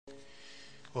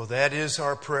Well, that is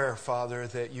our prayer, Father,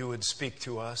 that you would speak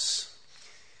to us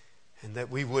and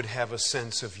that we would have a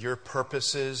sense of your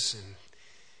purposes and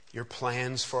your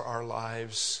plans for our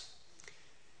lives,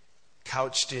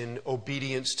 couched in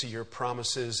obedience to your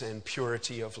promises and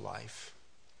purity of life.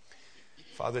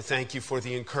 Father, thank you for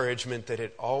the encouragement that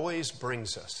it always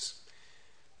brings us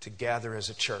to gather as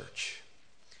a church,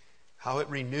 how it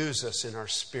renews us in our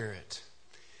spirit,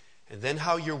 and then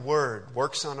how your word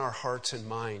works on our hearts and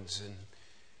minds. And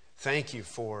thank you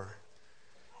for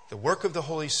the work of the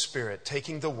Holy Spirit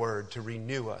taking the word to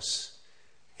renew us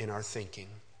in our thinking.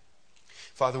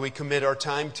 Father, we commit our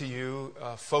time to you,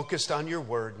 focused on your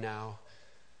word now.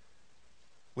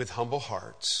 With humble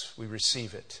hearts, we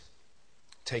receive it.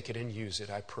 Take it and use it,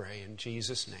 I pray, in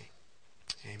Jesus' name.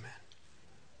 Amen.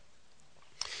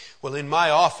 Well, in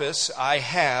my office, I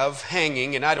have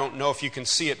hanging, and I don't know if you can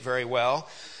see it very well,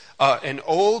 an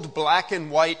old black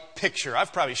and white picture.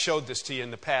 I've probably showed this to you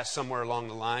in the past somewhere along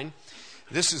the line.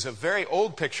 This is a very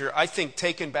old picture, I think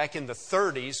taken back in the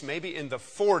 30s, maybe in the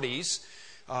 40s,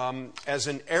 as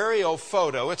an aerial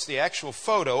photo. It's the actual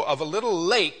photo of a little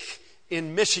lake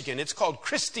in Michigan. It's called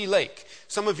Christie Lake.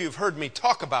 Some of you have heard me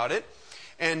talk about it.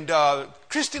 And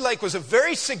Christie Lake was a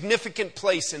very significant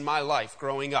place in my life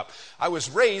growing up. I was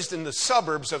raised in the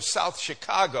suburbs of South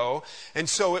Chicago, and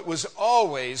so it was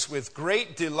always with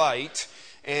great delight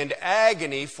and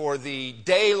agony for the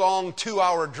day-long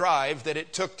 2-hour drive that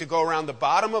it took to go around the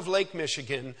bottom of Lake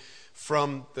Michigan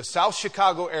from the South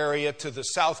Chicago area to the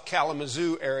South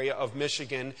Kalamazoo area of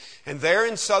Michigan. And there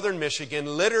in southern Michigan,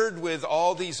 littered with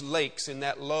all these lakes in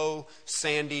that low,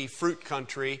 sandy fruit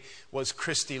country, was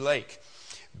Christie Lake.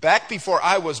 Back before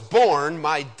I was born,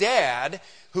 my dad,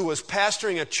 who was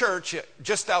pastoring a church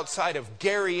just outside of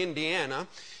Gary, Indiana,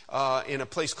 in a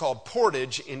place called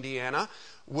Portage, Indiana,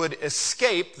 would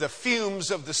escape the fumes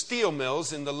of the steel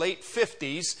mills in the late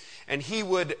 50s, and he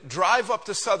would drive up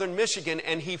to southern Michigan,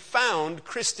 and he found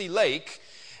Christie Lake.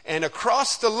 And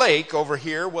across the lake over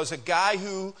here was a guy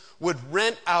who would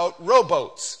rent out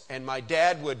rowboats, and my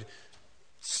dad would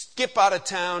skip out of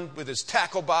town with his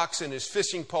tackle box and his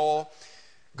fishing pole,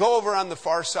 go over on the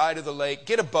far side of the lake,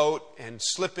 get a boat, and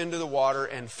slip into the water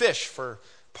and fish for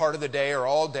part of the day or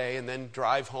all day, and then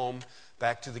drive home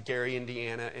back to the Gary,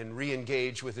 Indiana, and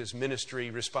re-engage with his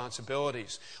ministry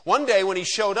responsibilities. One day when he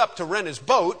showed up to rent his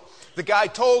boat, the guy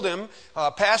told him,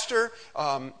 Pastor,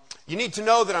 you need to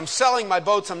know that I'm selling my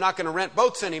boats. I'm not going to rent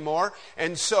boats anymore.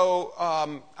 And so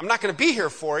I'm not going to be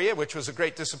here for you, which was a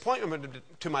great disappointment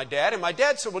to my dad. And my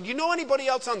dad said, well, do you know anybody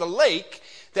else on the lake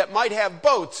that might have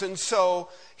boats? And so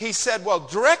he said, well,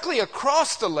 directly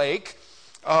across the lake,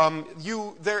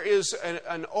 there is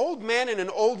an old man and an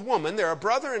old woman. They're a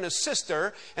brother and a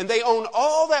sister, and they own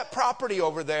all that property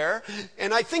over there.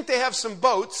 And I think they have some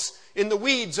boats in the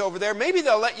weeds over there. Maybe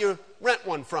they'll let you rent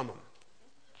one from them.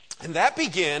 And that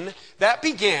began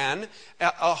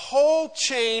a whole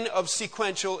chain of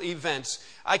sequential events.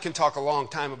 I can talk a long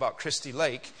time about Christie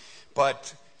Lake,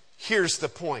 but here's the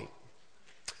point.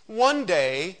 One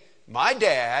day, my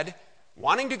dad,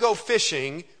 wanting to go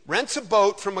fishing, rents a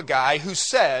boat from a guy who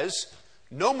says,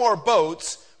 no more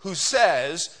boats, who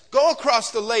says, go across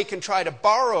the lake and try to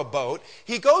borrow a boat.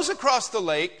 He goes across the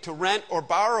lake to rent or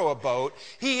borrow a boat.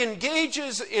 He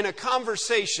engages in a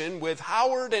conversation with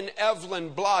Howard and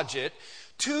Evelyn Blodgett,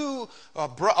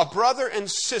 a brother and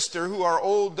sister who are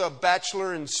old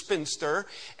bachelor and spinster,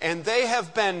 and they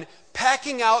have been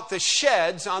packing out the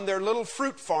sheds on their little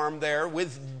fruit farm there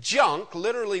with junk,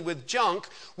 literally with junk,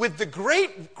 with the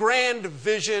great grand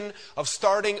vision of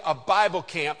starting a Bible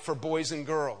camp for boys and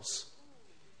girls.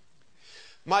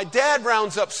 My dad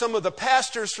rounds up some of the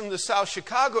pastors from the South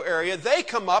Chicago area. They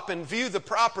come up and view the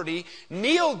property,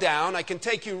 kneel down. I can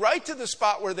take you right to the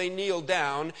spot where they kneel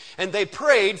down. And they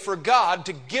prayed for God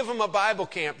to give them a Bible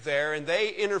camp there. And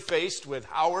they interfaced with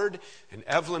Howard and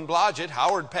Evelyn Blodgett.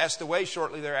 Howard passed away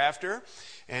shortly thereafter.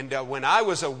 And when I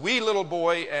was a wee little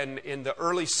boy and in the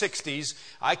early 60s,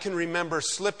 I can remember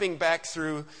slipping back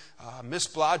through Miss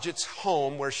Blodgett's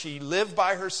home where she lived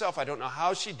by herself. I don't know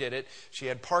how she did it. She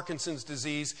had Parkinson's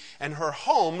disease. And her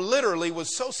home literally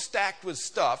was so stacked with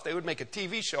stuff, they would make a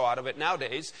TV show out of it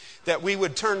nowadays, that we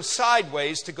would turn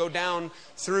sideways to go down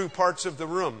through parts of the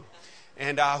room.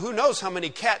 And who knows how many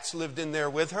cats lived in there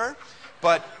with her.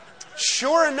 But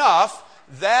sure enough,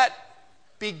 that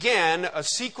began a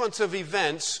sequence of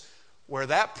events where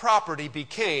that property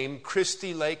became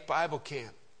Christie Lake Bible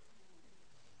Camp.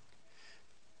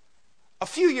 A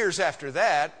few years after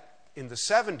that, in the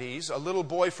 70s, a little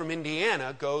boy from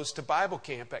Indiana goes to Bible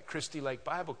camp at Christie Lake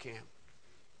Bible Camp.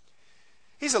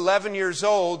 He's 11 years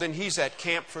old, and he's at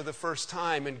camp for the first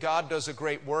time, and God does a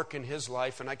great work in his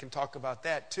life, and I can talk about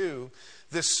that too.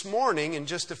 This morning, in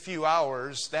just a few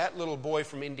hours, that little boy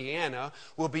from Indiana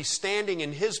will be standing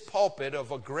in his pulpit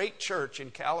of a great church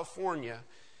in California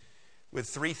with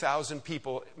 3,000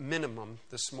 people minimum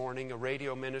this morning, a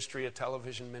radio ministry, a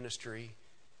television ministry.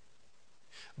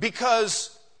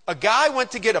 Because a guy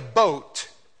went to get a boat,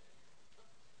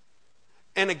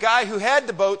 and a guy who had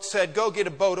the boat said, go get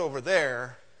a boat over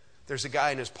there. There's a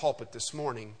guy in his pulpit this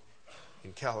morning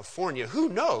in California. Who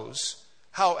knows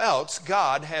how else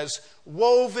God has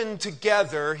woven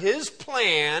together his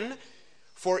plan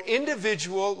for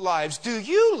individual lives? Do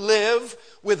you live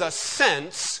with a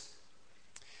sense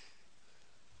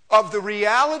of the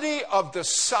reality of the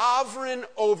sovereign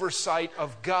oversight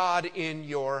of God in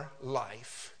your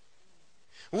life?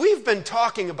 We've been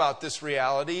talking about this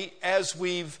reality as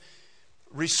we've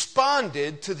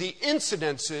responded to the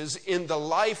incidences in the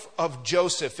life of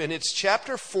Joseph. And it's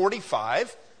chapter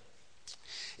 45.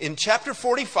 In chapter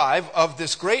 45 of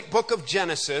this great book of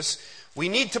Genesis, we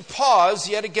need to pause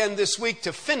yet again this week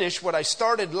to finish what I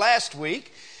started last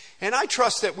week. And I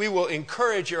trust that we will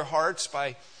encourage your hearts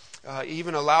by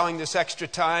even allowing this extra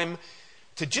time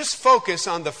to just focus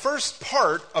on the first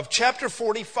part of chapter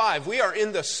 45. We are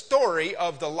in the story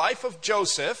of the life of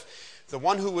Joseph, the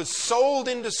one who was sold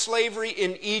into slavery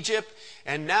in Egypt,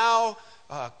 and now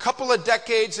a couple of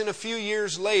decades and a few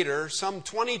years later, some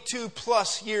 22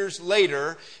 plus years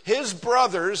later, his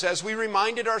brothers, as we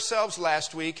reminded ourselves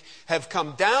last week, have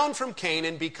come down from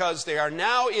Canaan because they are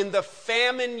now in the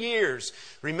famine years.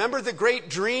 Remember the great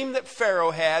dream that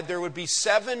Pharaoh had? There would be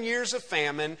 7 years of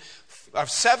famine,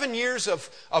 7 years of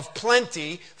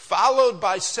plenty, followed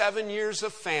by 7 years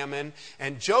of famine.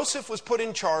 And Joseph was put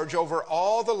in charge over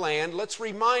all the land. Let's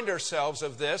remind ourselves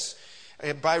of this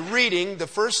by reading the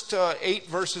first 8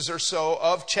 verses or so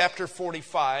of chapter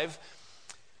 45.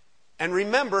 And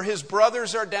remember, his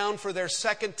brothers are down for their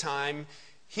second time.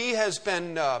 He has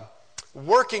been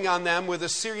working on them with a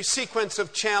sequence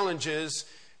of challenges.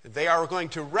 They are going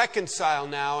to reconcile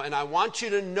now, and I want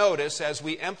you to notice, as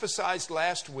we emphasized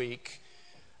last week,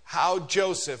 how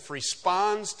Joseph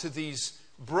responds to these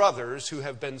brothers who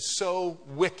have been so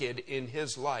wicked in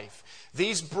his life.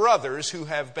 These brothers who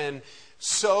have been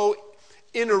so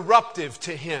interruptive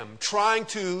to him, trying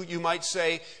to, you might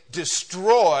say,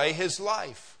 destroy his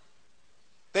life.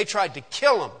 They tried to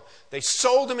kill him. They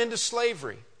sold him into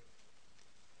slavery.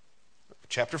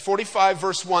 Chapter 45,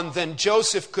 verse 1, then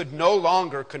Joseph could no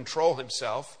longer control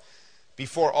himself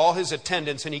before all his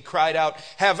attendants, and he cried out,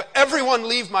 have everyone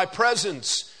leave my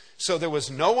presence. So there was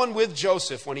no one with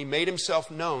Joseph when he made himself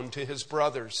known to his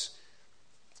brothers.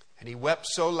 And he wept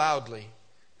so loudly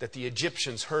that the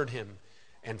Egyptians heard him,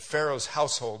 and Pharaoh's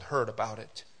household heard about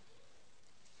it.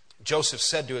 Joseph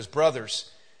said to his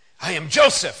brothers, I am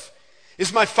Joseph.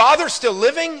 Is my father still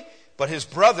living? But his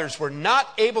brothers were not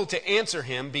able to answer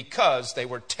him because they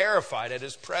were terrified at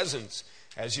his presence,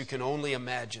 as you can only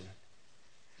imagine.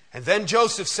 And then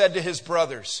Joseph said to his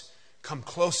brothers, come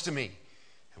close to me.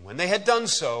 And when they had done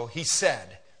so, he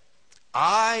said,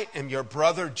 I am your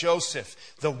brother Joseph,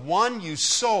 the one you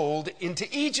sold into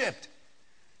Egypt.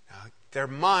 Now, their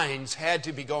minds had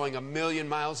to be going 1,000,000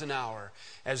 miles an hour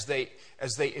as they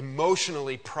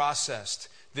emotionally processed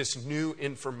this new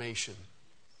information.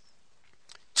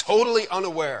 Totally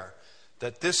unaware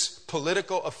that this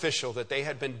political official that they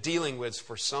had been dealing with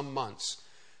for some months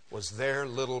was their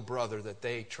little brother that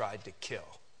they tried to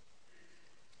kill.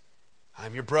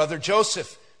 I'm your brother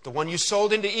Joseph, the one you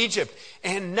sold into Egypt.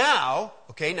 And now,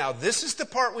 now this is the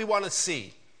part we want to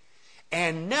see.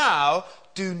 And now,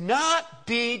 do not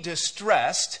be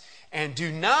distressed and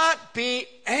do not be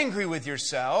angry with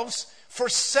yourselves for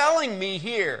selling me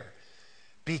here,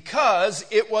 because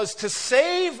it was to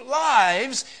save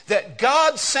lives that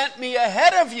God sent me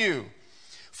ahead of you.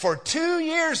 For 2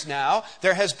 years now,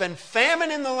 there has been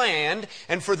famine in the land,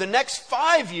 and for the next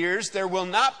 5 years, there will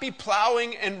not be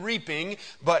plowing and reaping,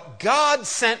 but God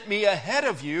sent me ahead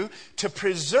of you to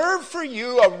preserve for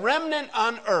you a remnant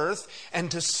on earth and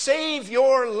to save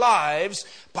your lives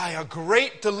by a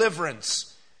great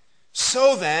deliverance.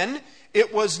 So then,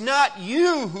 it was not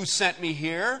you who sent me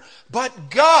here, but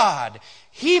God.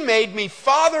 He made me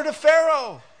father to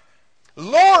Pharaoh,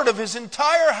 Lord of his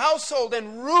entire household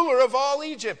and ruler of all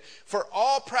Egypt. For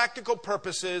all practical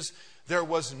purposes, there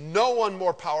was no one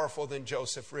more powerful than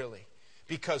Joseph, really,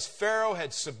 because Pharaoh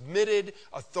had submitted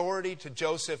authority to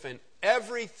Joseph, and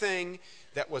everything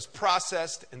that was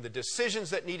processed and the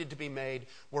decisions that needed to be made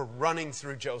were running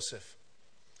through Joseph.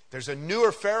 There's a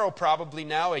newer Pharaoh probably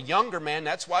now, a younger man.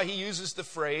 That's why he uses the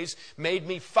phrase, made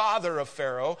me father of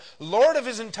Pharaoh, lord of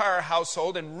his entire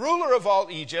household, and ruler of all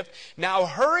Egypt. Now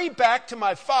hurry back to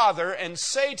my father and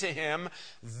say to him,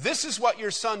 this is what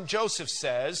your son Joseph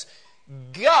says,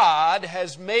 God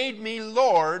has made me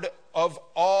lord of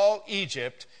all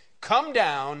Egypt. Come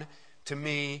down to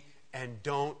me and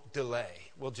don't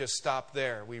delay. We'll just stop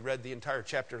there. We read the entire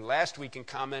chapter last week and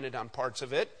commented on parts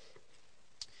of it.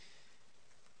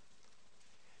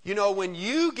 You know, when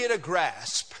you get a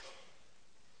grasp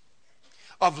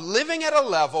of living at a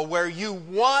level where you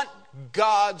want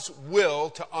God's will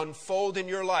to unfold in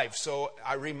your life. So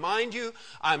I remind you,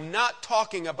 I'm not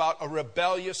talking about a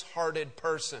rebellious-hearted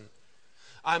person.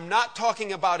 I'm not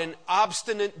talking about an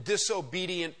obstinate,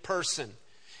 disobedient person.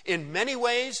 In many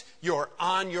ways, you're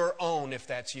on your own if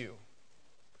that's you.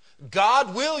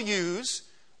 God will use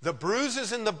the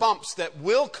bruises and the bumps that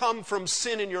will come from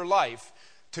sin in your life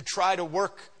to try to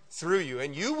work through you.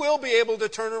 And you will be able to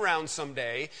turn around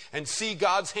someday and see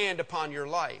God's hand upon your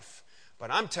life.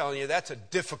 But I'm telling you, that's a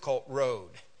difficult road.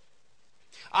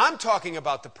 I'm talking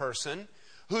about the person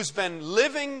who's been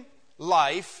living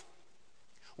life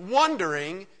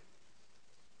wondering,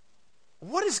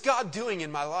 what is God doing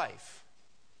in my life?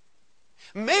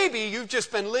 Maybe you've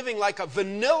just been living like a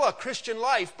vanilla Christian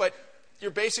life, but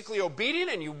you're basically obedient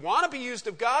and you want to be used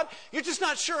of God. You're just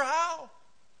not sure how.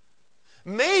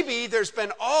 Maybe there's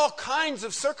been all kinds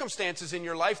of circumstances in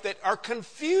your life that are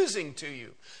confusing to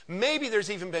you. Maybe there's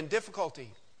even been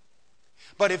difficulty.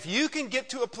 But if you can get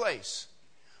to a place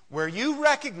where you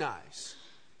recognize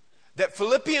that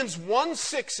Philippians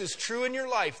 1:6 is true in your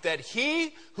life, that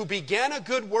he who began a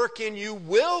good work in you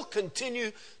will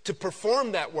continue to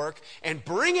perform that work and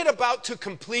bring it about to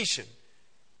completion.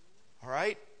 All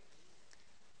right?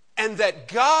 And that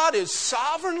God is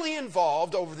sovereignly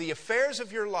involved over the affairs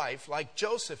of your life, like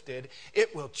Joseph did,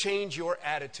 it will change your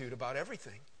attitude about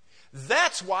everything.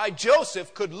 That's why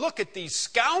Joseph could look at these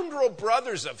scoundrel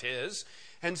brothers of his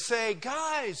and say,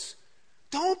 guys,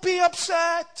 don't be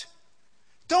upset.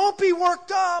 Don't be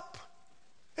worked up.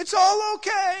 It's all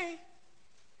okay.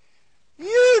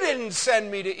 You didn't send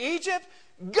me to Egypt.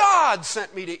 God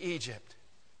sent me to Egypt.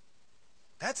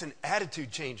 That's an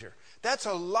attitude changer. That's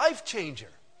a life changer.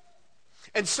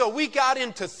 And so we got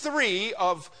into 3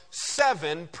 of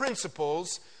 7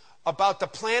 principles about the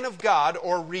plan of God,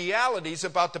 or realities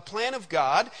about the plan of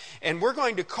God. And we're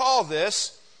going to call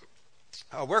this,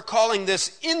 we're calling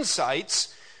this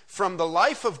insights from the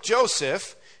life of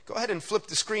Joseph. Go ahead and flip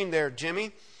the screen there,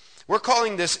 Jimmy. We're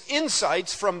calling this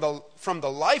insights from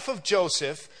the life of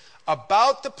Joseph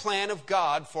about the plan of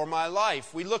God for my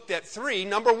life. We looked at 3.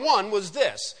 Number 1 was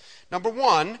this. Number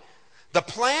 1, the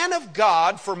plan of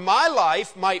God for my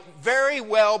life might very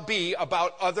well be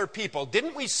about other people.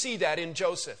 Didn't we see that in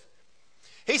Joseph?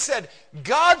 He said,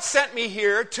 God sent me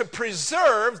here to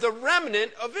preserve the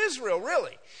remnant of Israel,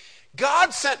 really.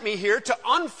 God sent me here to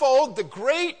unfold the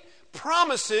great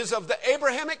promises of the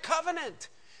Abrahamic covenant.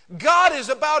 God is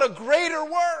about a greater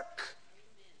work.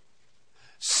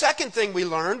 Second thing we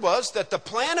learned was that the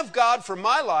plan of God for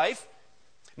my life,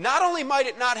 not only might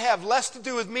it not have less to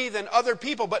do with me than other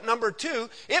people, but number 2,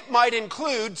 it might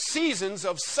include seasons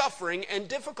of suffering and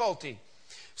difficulty.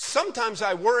 Sometimes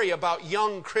I worry about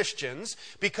young Christians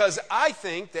because I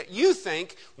think that you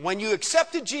think when you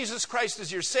accepted Jesus Christ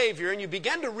as your Savior and you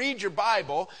began to read your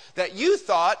Bible that you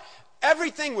thought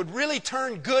everything would really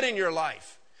turn good in your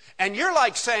life. And you're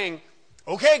like saying,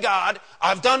 okay, God,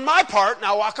 I've done my part.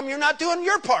 Now how come you're not doing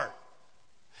your part?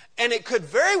 And it could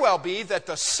very well be that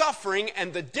the suffering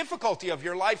and the difficulty of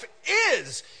your life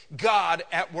is God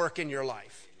at work in your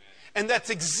life. And that's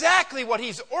exactly what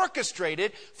He's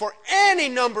orchestrated for any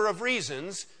number of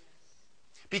reasons,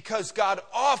 because God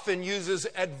often uses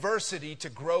adversity to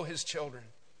grow His children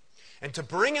and to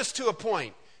bring us to a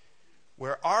point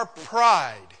where our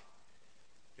pride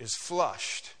is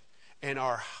flushed and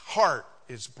our heart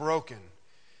is broken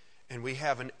and we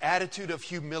have an attitude of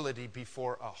humility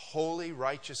before a holy,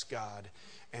 righteous God,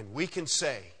 and we can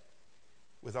say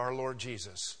with our Lord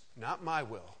Jesus, not my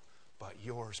will, but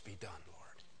yours be done, Lord.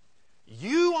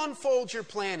 You unfold your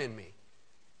plan in me.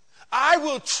 I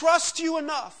will trust you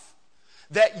enough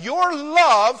that your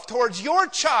love towards your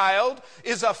child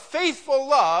is a faithful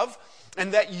love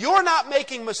and that you're not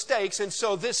making mistakes. And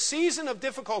so this season of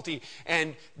difficulty,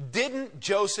 and didn't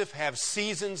Joseph have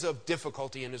seasons of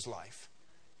difficulty in his life?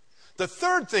 The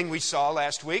third thing we saw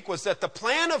last week was that the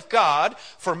plan of God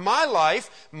for my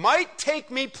life might take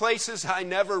me places I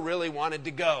never really wanted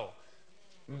to go.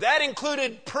 That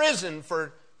included prison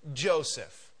for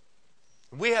Joseph.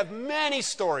 We have many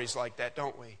stories like that,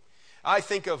 don't we? I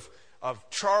think of of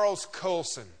Charles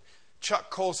Colson, Chuck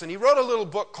Colson. He wrote a little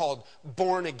book called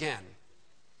Born Again.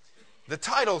 The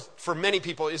title, for many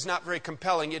people, is not very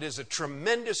compelling. It is a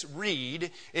tremendous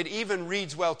read. It even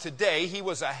reads well today. He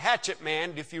was a hatchet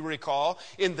man, if you recall,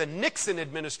 in the Nixon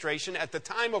administration at the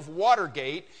time of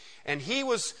Watergate, and he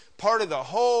was part of the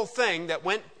whole thing that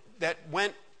went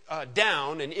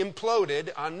down and imploded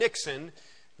on Nixon.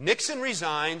 Nixon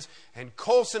resigns, and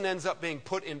Colson ends up being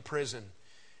put in prison.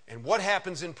 And what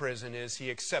happens in prison is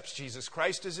he accepts Jesus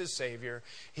Christ as his Savior.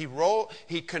 He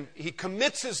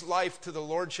commits his life to the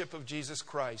Lordship of Jesus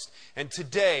Christ. And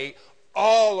today,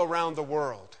 all around the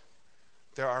world,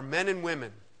 there are men and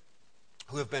women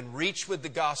who have been reached with the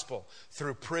gospel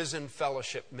through prison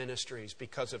fellowship ministries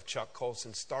because of Chuck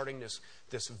Colson starting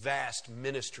this vast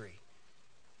ministry.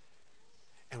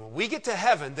 And when we get to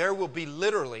heaven, there will be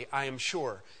literally, I am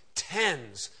sure,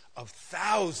 tens of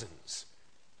thousands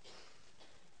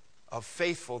of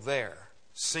faithful there,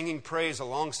 singing praise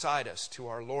alongside us to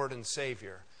our Lord and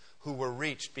Savior, who were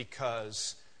reached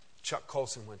because Chuck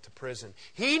Colson went to prison.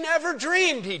 He never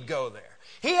dreamed he'd go there.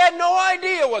 He had no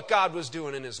idea what God was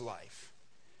doing in his life.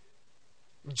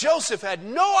 Joseph had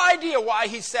no idea why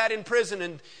he sat in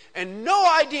prison and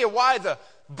no idea why the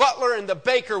butler and the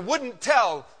baker wouldn't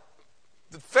tell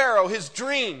the Pharaoh his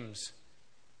dreams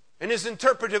and his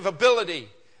interpretive ability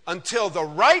until the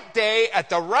right day at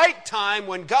the right time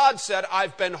when God said,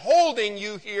 I've been holding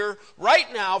you here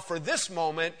right now for this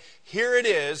moment. Here it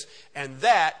is. And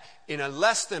that in a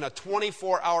less than a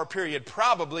 24-hour period,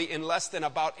 probably in less than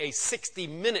about a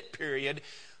 60-minute period,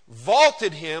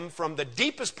 vaulted him from the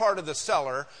deepest part of the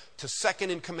cellar to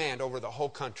second in command over the whole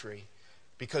country,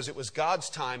 because it was God's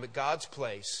time at God's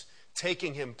place,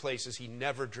 taking him places he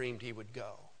never dreamed he would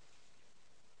go.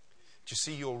 But you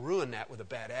see, you'll ruin that with a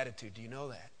bad attitude. Do you know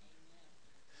that?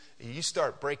 You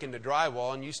start breaking the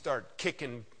drywall and you start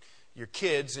kicking your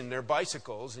kids in their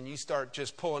bicycles and you start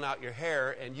just pulling out your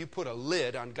hair, and you put a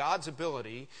lid on God's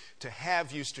ability to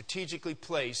have you strategically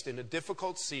placed in a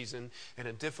difficult season and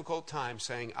a difficult time,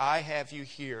 saying, I have you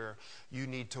here. You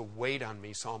need to wait on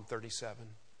me, Psalm 37,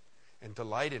 and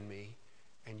delight in me,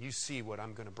 and you see what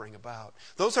I'm going to bring about.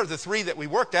 Those are the three that we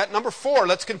worked at. Number 4,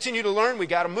 let's continue to learn. We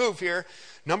got to move here.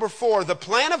 Number 4, the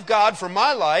plan of God for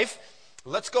my life,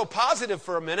 let's go positive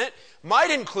for a minute, might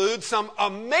include some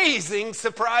amazing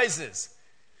surprises.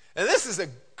 And this is a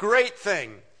great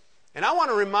thing. And I want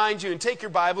to remind you, and take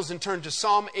your Bibles and turn to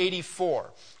Psalm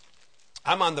 84.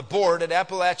 I'm on the board at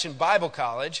Appalachian Bible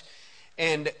College,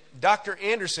 and Dr.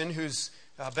 Anderson, who's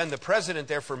been the president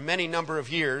there for many number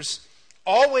of years,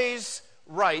 always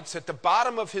writes at the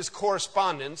bottom of his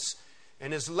correspondence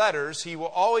and his letters, he will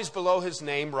always below his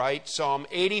name write Psalm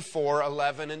 84,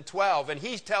 11, and 12. And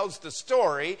he tells the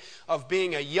story of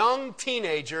being a young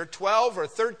teenager, 12 or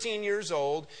 13 years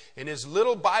old, in his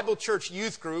little Bible church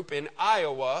youth group in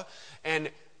Iowa. And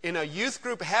in a youth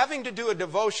group having to do a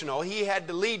devotional, he had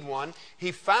to lead one.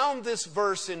 He found this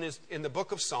verse in the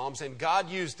book of Psalms, and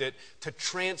God used it to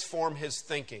transform his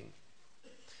thinking.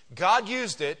 God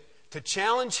used it to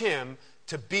challenge him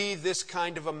to be this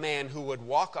kind of a man who would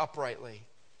walk uprightly.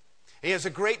 He has a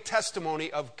great testimony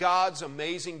of God's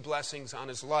amazing blessings on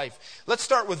his life. Let's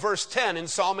start with verse 10 in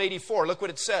Psalm 84. Look what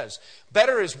it says.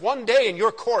 Better is one day in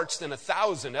your courts than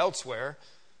 1,000 elsewhere.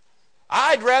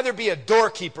 I'd rather be a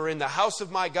doorkeeper in the house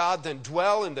of my God than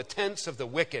dwell in the tents of the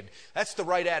wicked. That's the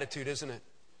right attitude, isn't it?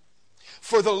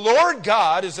 For the Lord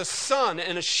God is a sun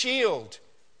and a shield,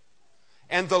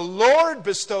 and the Lord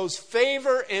bestows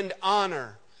favor and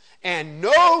honor. And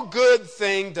no good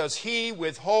thing does he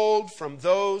withhold from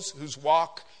those whose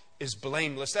walk is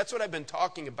blameless. That's what I've been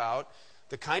talking about.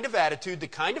 The kind of attitude, the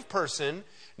kind of person,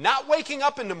 not waking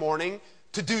up in the morning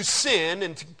to do sin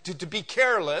and to be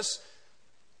careless,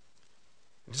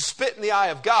 to spit in the eye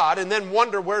of God and then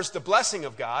wonder where's the blessing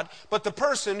of God. But the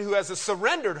person who has a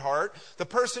surrendered heart, the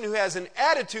person who has an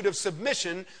attitude of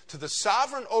submission to the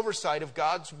sovereign oversight of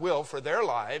God's will for their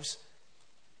lives,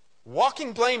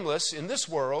 walking blameless in this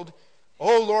world.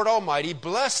 O Lord Almighty,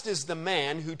 blessed is the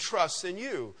man who trusts in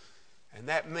you. And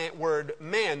that word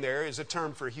man there is a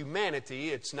term for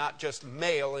humanity. It's not just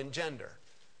male in gender.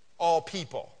 All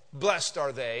people. Blessed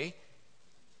are they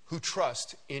who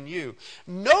trust in you.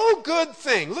 No good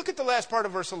thing. Look at the last part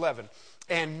of verse 11.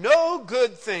 And no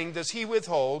good thing does he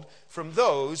withhold from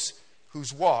those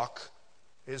whose walk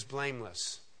is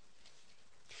blameless.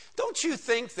 Don't you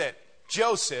think that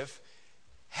Joseph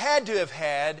had to have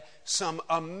had some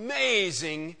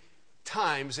amazing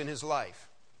times in his life?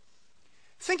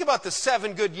 Think about the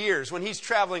 7 good years when he's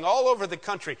traveling all over the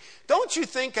country. Don't you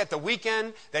think at the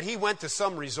weekend that he went to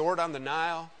some resort on the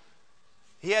Nile?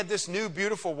 He had this new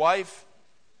beautiful wife.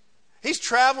 He's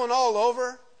traveling all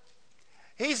over.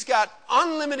 He's got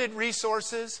unlimited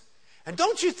resources. And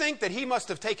don't you think that he must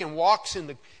have taken walks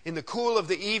in the cool of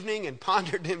the evening and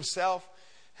pondered himself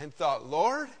and thought,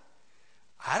 Lord,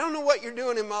 I don't know what you're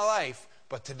doing in my life,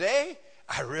 but today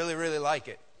I really, really like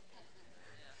it.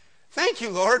 Thank you,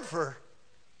 Lord, for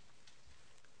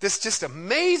this just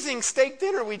amazing steak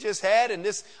dinner we just had and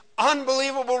this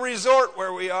unbelievable resort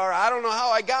where we are. I don't know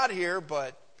how I got here,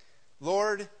 but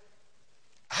Lord,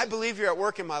 I believe you're at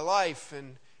work in my life,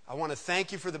 and I want to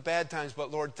thank you for the bad times,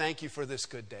 but Lord, thank you for this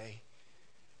good day.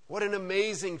 What an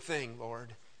amazing thing,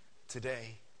 Lord,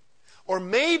 today. Or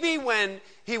maybe when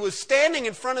he was standing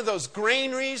in front of those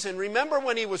granaries, and remember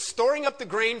when he was storing up the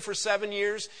grain for 7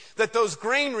 years, that those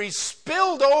granaries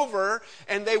spilled over,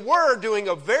 and they were doing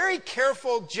a very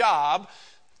careful job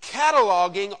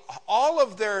cataloging all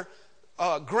of their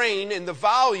grain and the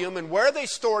volume and where they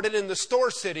stored it in the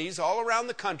store cities all around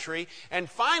the country. And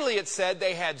finally it said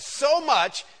they had so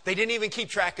much, they didn't even keep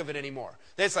track of it anymore.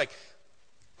 It's like,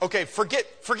 okay, forget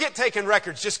taking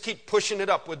records. Just keep pushing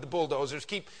it up with the bulldozers.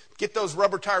 Get those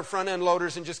rubber tire front end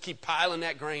loaders and just keep piling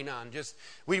that grain on.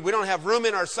 We don't have room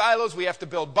in our silos. We have to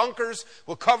build bunkers.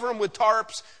 We'll cover them with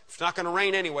tarps. It's not going to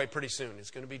rain anyway pretty soon. It's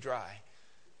going to be dry.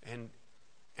 And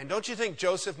don't you think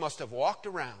Joseph must have walked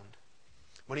around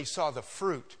when he saw the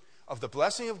fruit of the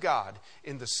blessing of God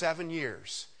in the 7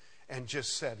 years and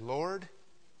just said, Lord,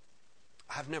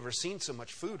 I've never seen so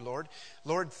much food, Lord.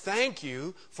 Lord, thank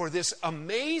you for this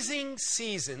amazing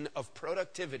season of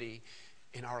productivity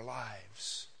in our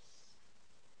lives.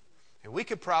 And we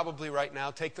could probably right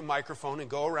now take the microphone and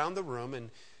go around the room,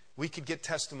 and we could get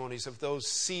testimonies of those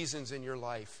seasons in your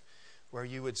life where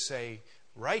you would say,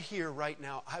 right here, right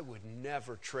now, I would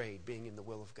never trade being in the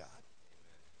will of God.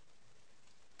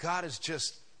 God is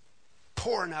just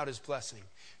pouring out his blessing.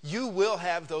 You will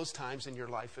have those times in your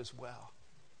life as well.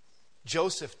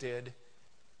 Joseph did.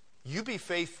 You be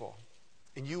faithful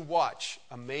and you watch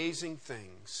amazing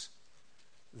things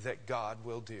that God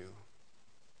will do.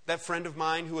 That friend of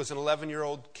mine who was an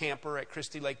 11-year-old camper at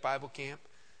Christie Lake Bible Camp,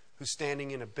 who's standing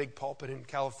in a big pulpit in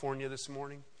California this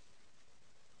morning,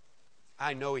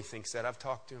 I know he thinks that. I've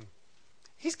talked to him.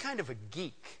 He's kind of a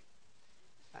geek.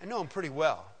 I know him pretty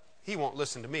well. He won't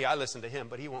listen to me. I listen to him,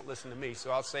 but he won't listen to me, so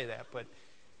I'll say that. But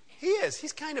he is.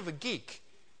 He's kind of a geek.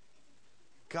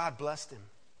 God blessed him.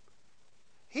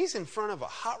 He's in front of a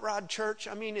hot rod church.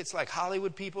 I mean, it's like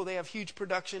Hollywood people. They have huge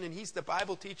production, and he's the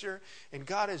Bible teacher, and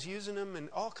God is using him in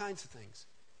all kinds of things.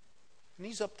 And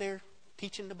he's up there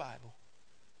teaching the Bible.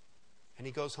 And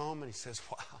he goes home and he says,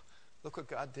 wow, look what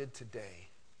God did today.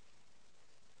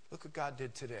 Look what God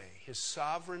did today. His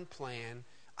sovereign plan.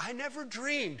 I never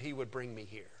dreamed he would bring me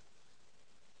here.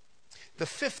 The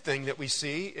fifth thing that we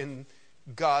see in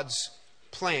God's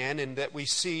plan and that we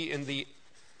see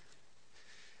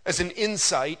as an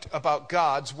insight about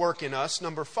God's work in us,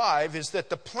 number 5, is that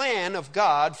the plan of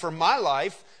God for my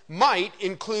life might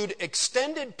include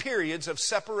extended periods of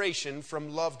separation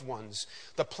from loved ones.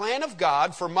 The plan of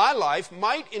God for my life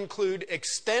might include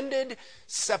extended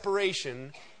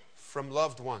separation from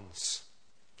loved ones.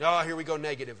 Oh, here we go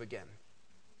negative again.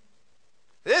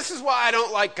 This is why I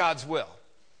don't like God's will.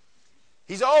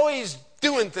 He's always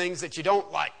doing things that you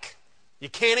don't like. You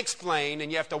can't explain,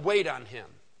 and you have to wait on him.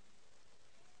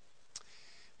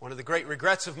 One of the great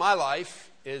regrets of my life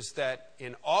is that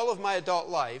in all of my adult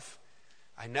life,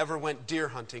 I never went deer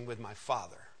hunting with my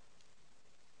father.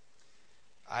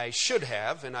 I should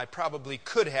have, and I probably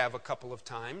could have a couple of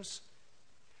times.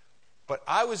 But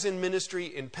I was in ministry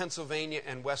in Pennsylvania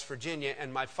and West Virginia,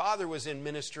 and my father was in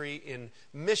ministry in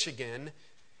Michigan.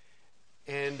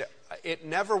 And it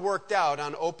never worked out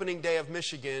on opening day of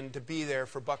Michigan to be there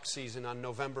for buck season on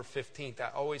November 15th. I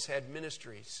always had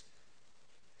ministries.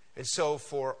 And so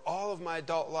for all of my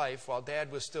adult life, while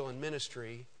Dad was still in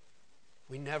ministry,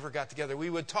 we never got together. We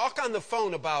would talk on the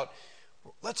phone about,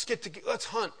 let's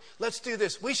hunt, let's do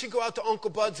this. We should go out to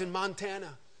Uncle Bud's in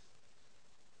Montana.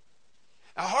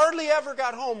 I hardly ever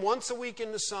got home once a week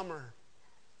in the summer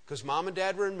because Mom and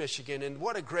Dad were in Michigan, and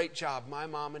what a great job my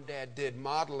mom and Dad did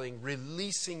modeling,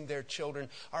 releasing their children.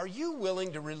 Are you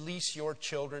willing to release your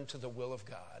children to the will of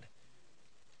God?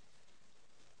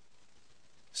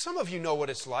 Some of you know what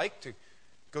it's like to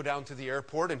go down to the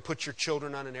airport and put your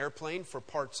children on an airplane for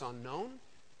parts unknown,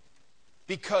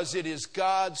 because it is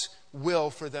God's will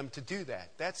for them to do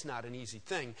that. That's not an easy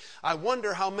thing. I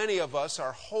wonder how many of us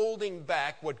are holding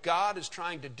back what God is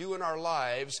trying to do in our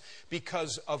lives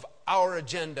because of our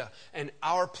agenda and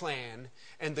our plan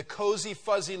and the cozy,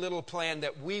 fuzzy little plan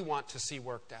that we want to see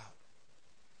worked out.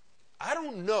 I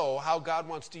don't know how God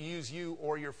wants to use you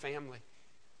or your family.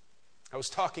 I was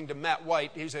talking to Matt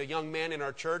White. He's a young man in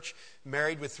our church,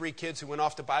 married with 3 kids who went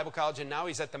off to Bible college, and now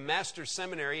he's at the Master's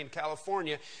Seminary in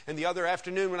California. And the other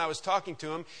afternoon when I was talking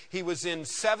to him, he was in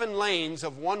 7 lanes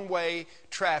of one-way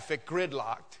traffic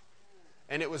gridlocked.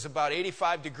 And it was about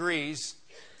 85 degrees,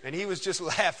 and he was just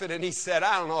laughing, and he said,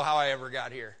 I don't know how I ever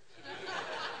got here.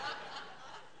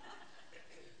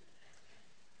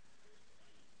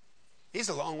 He's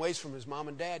a long ways from his mom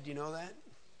and dad, do you know that?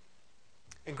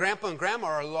 And Grandpa and Grandma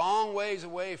are a long ways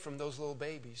away from those little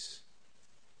babies.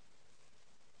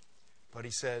 But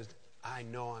he said, I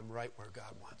know I'm right where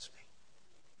God wants me.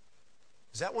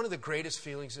 Is that one of the greatest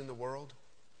feelings in the world?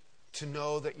 To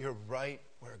know that you're right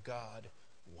where God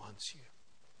wants you.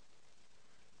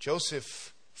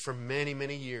 Joseph, for many,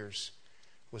 many years,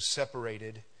 was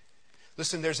separated.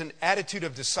 Listen, there's an attitude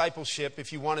of discipleship.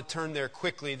 If you want to turn there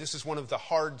quickly, this is one of the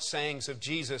hard sayings of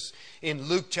Jesus in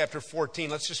Luke chapter 14.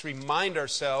 Let's just remind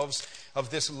ourselves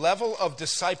of this level of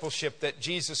discipleship that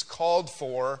Jesus called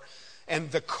for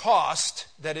and the cost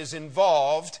that is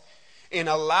involved in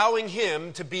allowing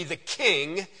him to be the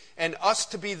king and us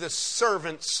to be the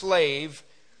servant slave.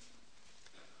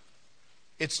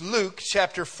 It's Luke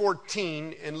chapter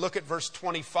 14, and look at verse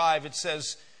 25. It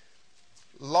says,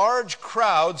 large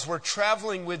crowds were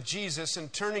traveling with Jesus,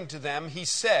 and turning to them, he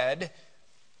said,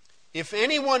 if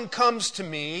anyone comes to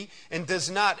me and does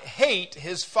not hate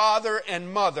his father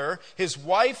and mother, his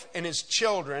wife and his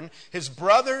children, his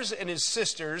brothers and his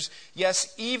sisters,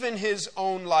 yes, even his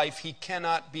own life, he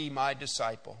cannot be my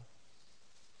disciple.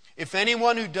 If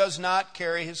anyone who does not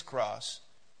carry his cross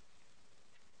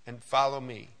and follow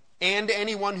me, and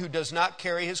anyone who does not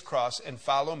carry his cross and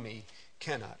follow me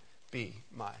cannot be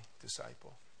my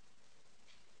disciple.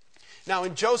 Now,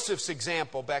 in Joseph's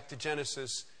example, back to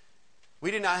Genesis, we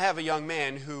did not have a young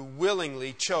man who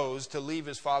willingly chose to leave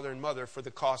his father and mother for the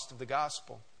cost of the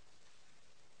gospel.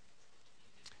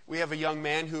 We have a young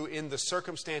man who, in the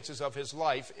circumstances of his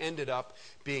life, ended up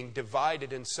being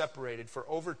divided and separated for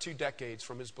over 2 decades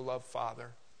from his beloved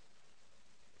father,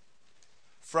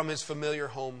 from his familiar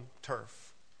home turf.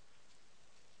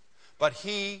 But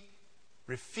he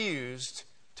refused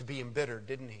to be embittered,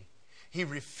 didn't he? He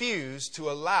refused to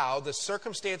allow the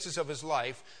circumstances of his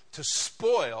life to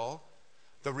spoil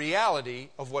the reality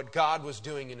of what God was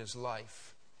doing in his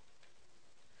life.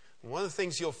 One of the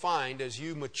things you'll find as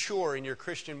you mature in your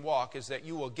Christian walk is that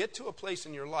you will get to a place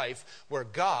in your life where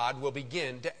God will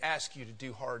begin to ask you to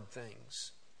do hard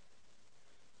things.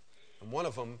 And one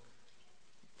of them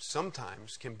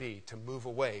sometimes can be to move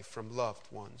away from loved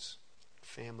ones,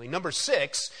 family. Number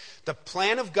 6, the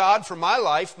plan of God for my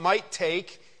life might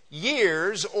take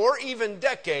years or even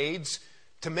decades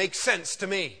to make sense to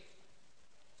me.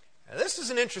 Now, this is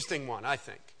an interesting one, I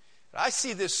think. I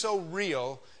see this so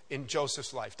real in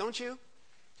Joseph's life, don't you?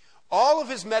 All of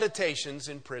his meditations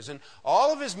in prison,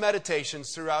 all of his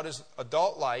meditations throughout his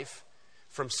adult life,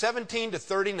 from 17 to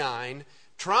 39,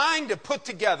 trying to put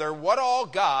together what all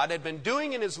God had been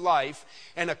doing in his life,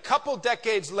 and a couple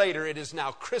decades later, it is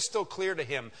now crystal clear to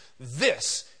him,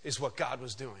 this is what God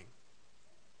was doing.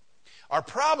 Our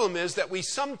problem is that we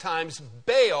sometimes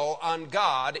bail on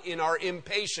God in our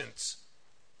impatience.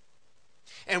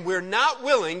 And we're not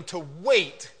willing to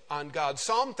wait on God.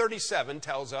 Psalm 37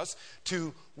 tells us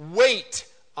to wait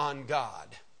on God.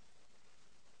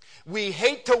 We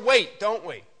hate to wait, don't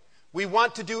we? We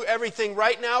want to do everything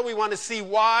right now. We want to see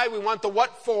why. We want the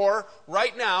what for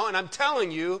right now. And I'm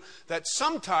telling you that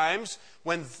sometimes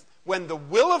when the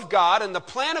will of God and the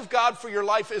plan of God for your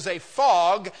life is a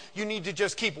fog, you need to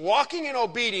just keep walking in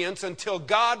obedience until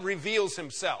God reveals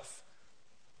himself.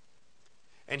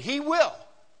 And he will.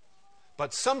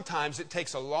 But sometimes it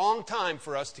takes a long time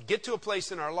for us to get to a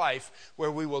place in our life where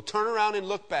we will turn around and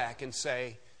look back and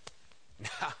say,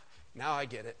 now I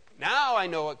get it. Now I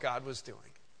know what God was doing.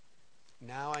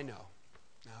 Now I know.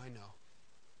 Now I know.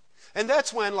 And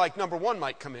that's when, like, number 1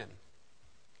 might come in.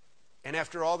 And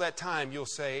after all that time, you'll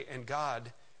say, and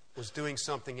God was doing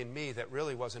something in me that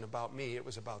really wasn't about me. It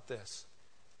was about this.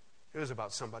 It was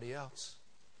about somebody else.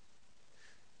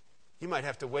 You might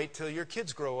have to wait till your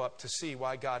kids grow up to see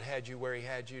why God had you where he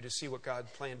had you, to see what God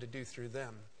planned to do through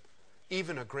them.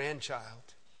 Even a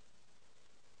grandchild.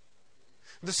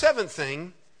 The 7th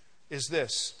thing is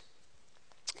this.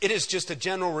 It is just a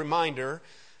general reminder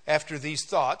after these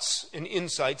thoughts and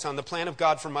insights on the plan of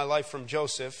God for my life from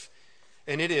Joseph.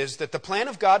 And it is that the plan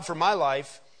of God for my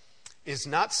life is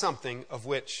not something of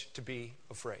which to be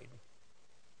afraid.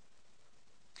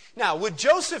 Now, would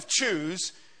Joseph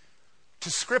choose to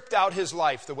script out his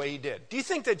life the way he did? Do you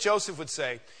think that Joseph would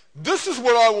say, this is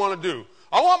what I want to do.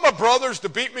 I want my brothers to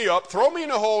beat me up, throw me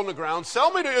in a hole in the ground,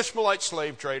 sell me to Ishmaelite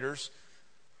slave traders,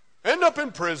 end up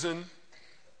in prison.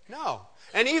 No.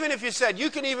 And even if you said, you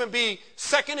can even be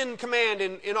second in command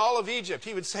in all of Egypt,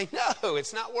 he would say, no,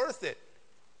 it's not worth it.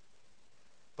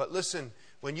 But listen,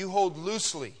 when you hold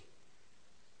loosely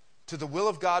to the will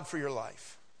of God for your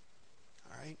life,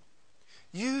 all right,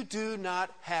 you do not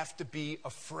have to be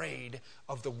afraid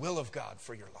of the will of God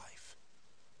for your life.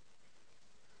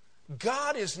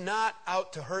 God is not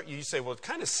out to hurt you. You say, well, it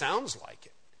kind of sounds like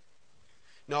it.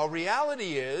 No,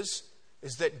 reality is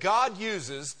that God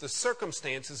uses the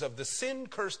circumstances of the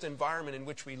sin-cursed environment in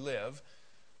which we live,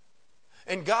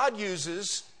 and God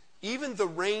uses even the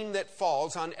rain that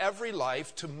falls on every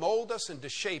life to mold us and to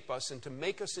shape us and to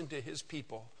make us into His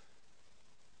people,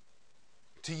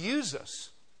 to use us.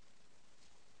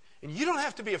 And you don't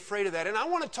have to be afraid of that. And I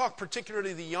want to talk particularly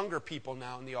to the younger people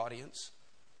now in the audience,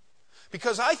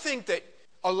 because I think that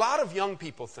a lot of young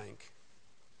people think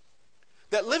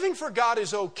that living for God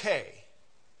is okay,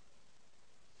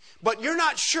 but you're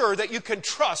not sure that you can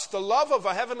trust the love of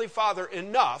a Heavenly Father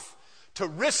enough to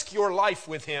risk your life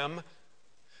with Him,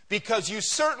 because you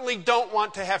certainly don't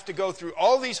want to have to go through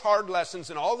all these hard lessons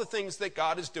and all the things that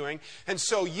God is doing. And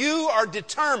so you are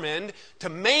determined to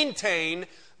maintain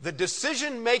the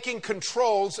decision-making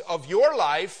controls of your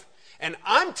life. And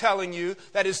I'm telling you,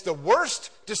 that is the worst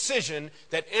decision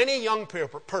that any young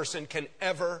person can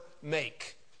ever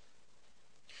make.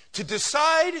 To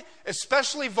decide,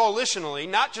 especially volitionally,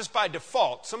 not just by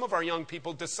default. Some of our young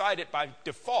people decide it by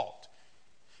default.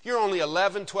 You're only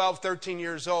 11, 12, 13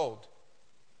 years old.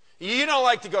 You don't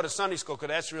like to go to Sunday school because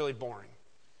that's really boring.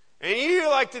 And you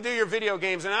like to do your video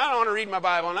games, and I don't want to read my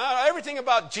Bible. And everything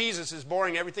about Jesus is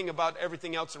boring. Everything about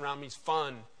everything else around me is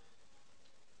fun.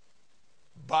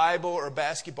 Bible or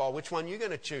basketball, which one are you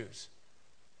going to choose?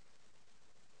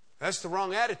 That's the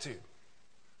wrong attitude.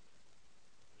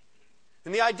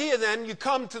 And the idea then, you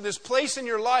come to this place in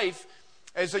your life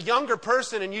as a younger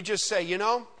person and you just say, you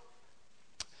know,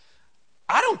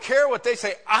 I don't care what they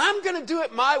say. I'm going to do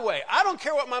it my way. I don't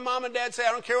care what my mom and dad say.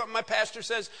 I don't care what my pastor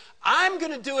says. I'm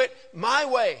going to do it my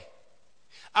way.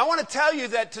 I want to tell you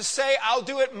that to say I'll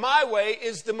do it my way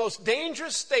is the most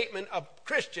dangerous statement a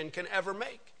Christian can ever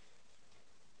make.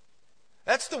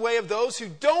 That's the way of those who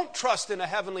don't trust in a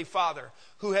Heavenly Father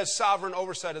who has sovereign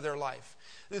oversight of their life,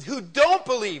 who don't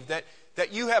believe that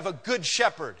you have a good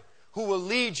shepherd who will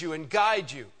lead you and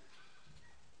guide you,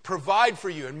 provide for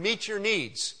you and meet your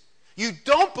needs. You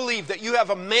don't believe that you have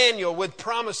a manual with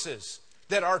promises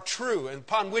that are true and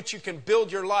upon which you can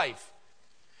build your life.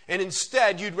 And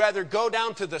instead, you'd rather go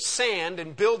down to the sand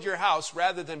and build your house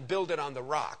rather than build it on the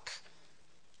rock.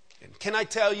 And can I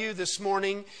tell you this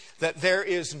morning that there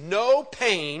is no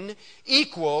pain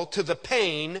equal to the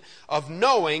pain of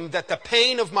knowing that the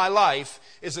pain of my life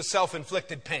is a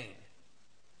self-inflicted pain?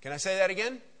 Can I say that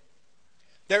again?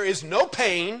 There is no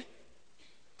pain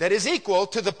that is equal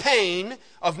to the pain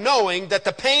of knowing that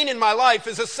the pain in my life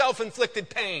is a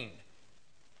self-inflicted pain.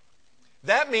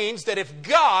 That means that if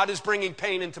God is bringing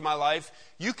pain into my life,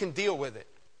 you can deal with it.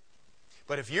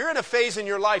 But if you're in a phase in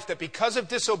your life that because of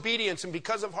disobedience and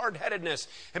because of hard-headedness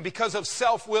and because of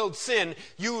self-willed sin,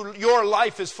 your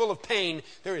life is full of pain,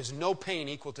 there is no pain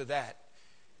equal to that.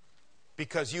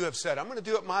 Because you have said, I'm going to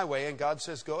do it my way, and God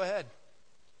says, go ahead.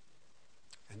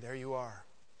 And there you are.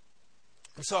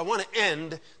 And so I want to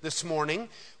end this morning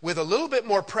with a little bit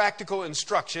more practical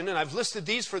instruction, and I've listed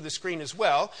these for the screen as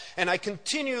well, and I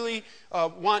continually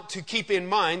want to keep in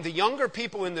mind the younger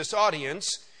people in this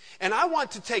audience, and I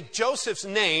want to take Joseph's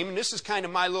name, and this is kind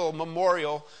of my little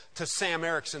memorial to Sam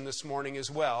Erickson this morning as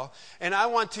well, and I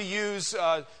want to use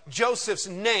Joseph's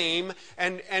name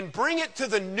and bring it to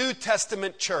the New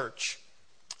Testament church,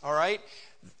 all right?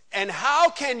 And how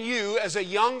can you, as a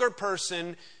younger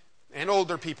person, and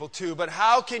older people too, but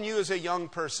how can you as a young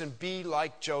person be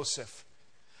like Joseph?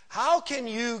 How can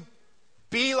you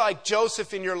be like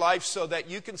Joseph in your life so that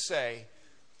you can say,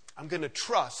 I'm going to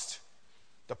trust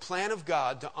the plan of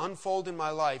God to unfold in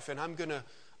my life, and I'm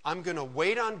going to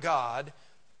wait on God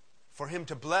for Him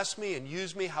to bless me and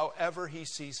use me however He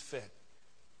sees fit.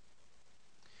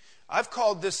 I've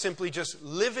called this simply just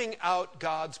living out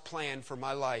God's plan for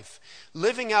my life.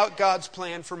 Living out God's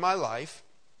plan for my life.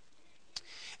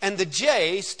 And the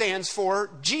J stands for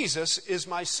Jesus is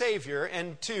my Savior.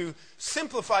 And to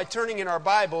simplify turning in our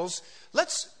Bibles,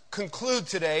 let's conclude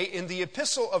today in the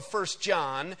epistle of 1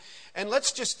 John. And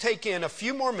let's just take in a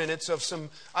few more minutes of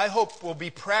some, I hope, will be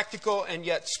practical and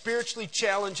yet spiritually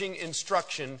challenging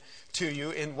instruction to you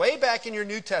in way back in your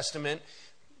New Testament,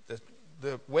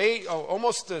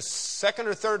 almost the second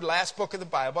or third last book of the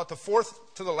Bible, about the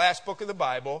fourth to the last book of the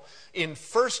Bible, in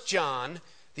 1 John,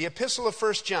 the epistle of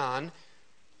 1 John.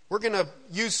 We're going to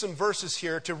use some verses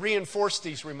here to reinforce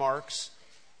these remarks.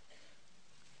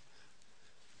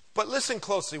 But listen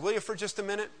closely, will you, for just a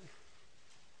minute?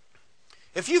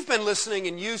 If you've been listening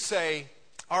and you say,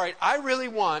 all right, I really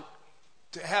want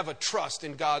to have a trust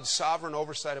in God's sovereign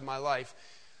oversight of my life,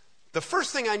 the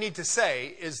first thing I need to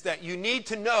say is that you need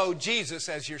to know Jesus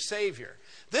as your Savior.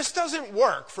 This doesn't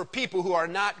work for people who are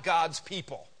not God's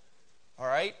people. All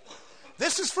right?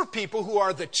 This is for people who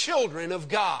are the children of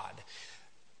God.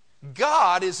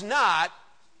 God is not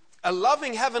a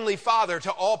loving heavenly Father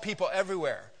to all people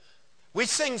everywhere. We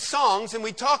sing songs and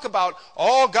we talk about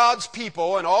all God's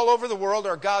people and all over the world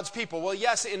are God's people. Well,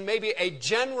 yes, in maybe a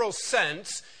general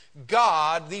sense,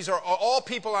 God, these are all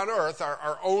people on earth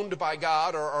are owned by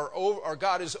God or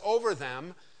God is over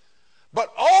them.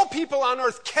 But all people on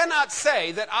earth cannot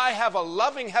say that I have a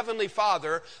loving heavenly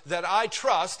Father that I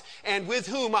trust and with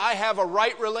whom I have a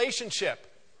right relationship.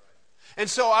 And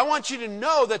so I want you to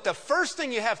know that the first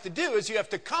thing you have to do is you have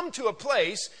to come to a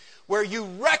place where you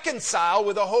reconcile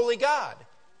with a holy God.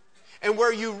 And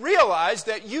where you realize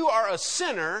that you are a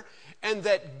sinner and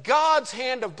that God's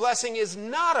hand of blessing is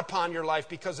not upon your life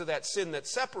because of that sin that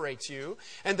separates you.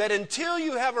 And that until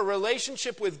you have a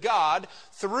relationship with God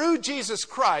through Jesus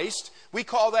Christ, we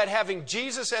call that having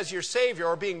Jesus as your Savior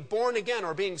or being born again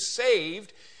or being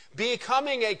saved,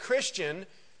 becoming a Christian,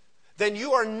 then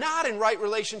you are not in right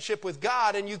relationship with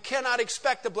God and you cannot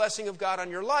expect the blessing of God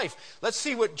on your life. Let's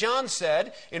see what John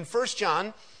said in 1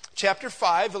 John chapter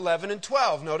 5, 11 and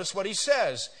 12. Notice what he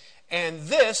says. And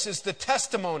this is the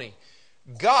testimony.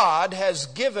 God has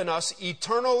given us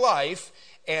eternal life,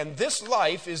 and this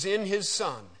life is in His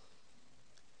Son.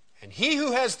 And he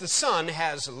who has the Son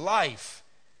has life.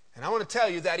 And I want to tell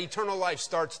you that eternal life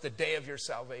starts the day of your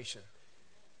salvation,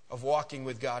 of walking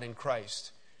with God in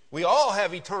Christ. We all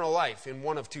have eternal life in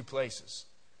one of two places.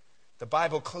 The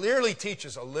Bible clearly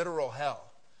teaches a literal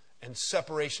hell and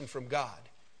separation from God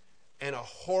and a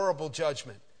horrible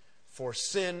judgment for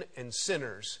sin and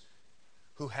sinners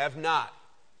who have not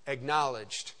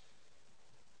acknowledged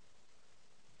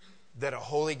that a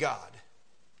holy God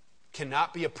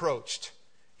cannot be approached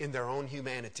in their own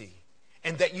humanity,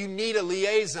 and that you need a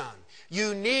liaison.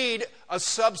 You need a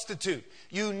substitute.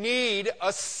 You need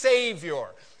a Savior.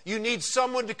 You need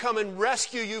someone to come and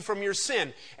rescue you from your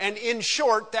sin. And in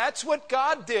short, that's what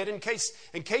God did. In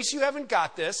case you haven't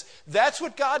got this, that's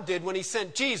what God did when He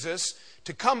sent Jesus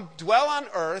to come dwell on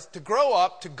earth, to grow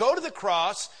up, to go to the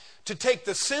cross, to take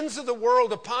the sins of the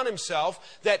world upon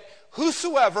Himself, that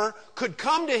whosoever could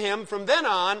come to Him from then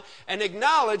on and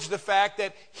acknowledge the fact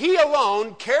that He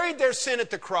alone carried their sin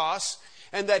at the cross,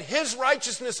 and that His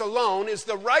righteousness alone is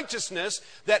the righteousness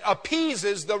that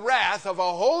appeases the wrath of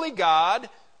a holy God,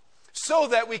 so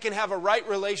that we can have a right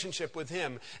relationship with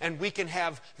Him and we can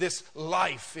have this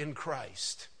life in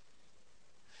Christ.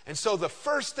 And so the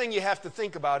first thing you have to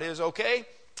think about is, okay,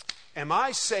 am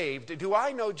I saved? Do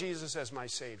I know Jesus as my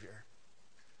Savior?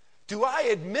 Do I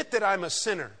admit that I'm a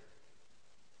sinner?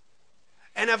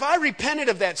 And have I repented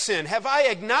of that sin? Have I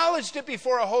acknowledged it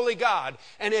before a holy God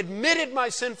and admitted my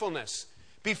sinfulness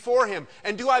before Him?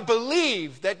 And do I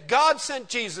believe that God sent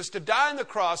Jesus to die on the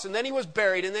cross, and then He was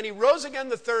buried, and then He rose again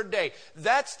the third day?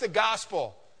 That's the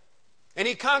gospel. And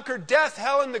He conquered death,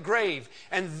 hell, and the grave.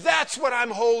 And that's what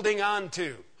I'm holding on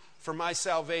to for my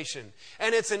salvation.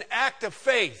 And it's an act of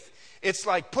faith. It's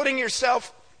like putting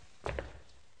yourself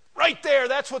right there.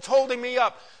 That's what's holding me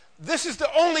up. This is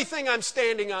the only thing I'm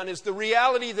standing on, is the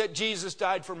reality that Jesus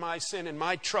died for my sin, and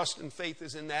my trust and faith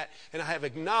is in that, and I have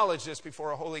acknowledged this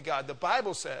before a holy God. The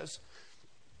Bible says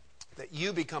that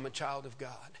you become a child of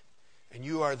God, and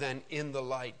you are then in the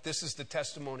light. This is the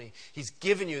testimony. He's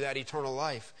given you that eternal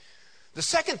life. The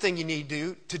second thing you need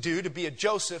to do to be a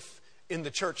Joseph in the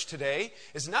church today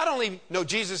is not only know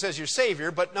Jesus as your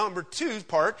Savior, but number two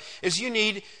part is you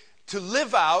need to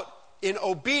live out in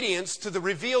obedience to the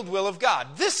revealed will of God.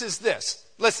 This is this.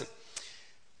 Listen,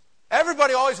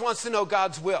 everybody always wants to know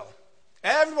God's will.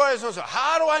 Everybody always wants to know,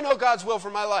 how do I know God's will for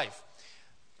my life?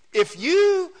 If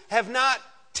you have not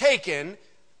taken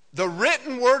the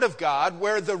written word of God,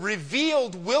 where the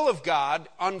revealed will of God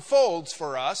unfolds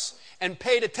for us, and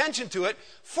paid attention to it,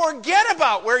 forget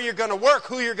about where you're going to work,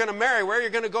 who you're going to marry, where you're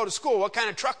going to go to school, what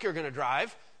kind of truck you're going to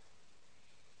drive.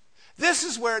 This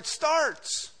is where it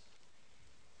starts.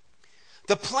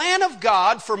 The plan of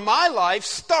God for my life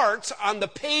starts on the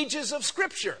pages of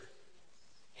Scripture.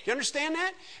 You understand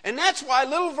that? And that's why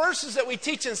little verses that we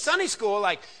teach in Sunday school,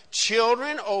 like,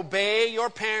 children, obey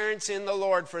your parents in the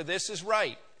Lord, for this is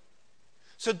right.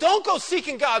 So don't go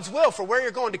seeking God's will for where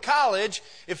you're going to college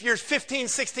if you're 15,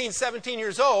 16, 17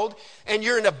 years old and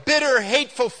you're in a bitter,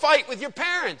 hateful fight with your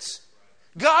parents.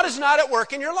 God is not at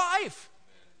work in your life.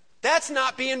 That's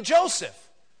not being Joseph.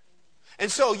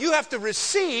 And so you have to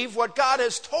receive what God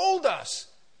has told us.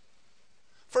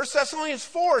 1 Thessalonians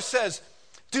 4 says,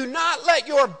 do not let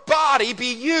your body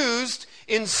be used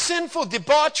in sinful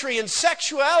debauchery and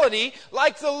sexuality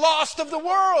like the lost of the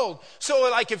world. So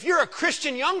like if you're a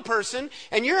Christian young person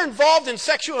and you're involved in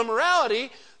sexual immorality,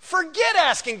 forget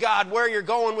asking God where you're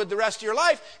going with the rest of your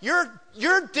life.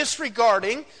 You're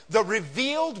disregarding the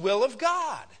revealed will of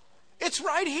God. It's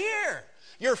right here.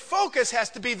 Your focus has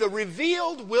to be the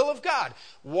revealed will of God,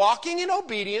 walking in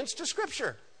obedience to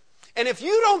Scripture. And if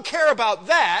you don't care about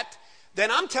that,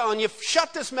 then I'm telling you,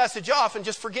 shut this message off and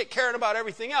just forget caring about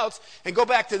everything else and go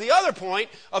back to the other point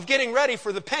of getting ready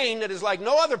for the pain that is like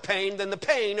no other pain than the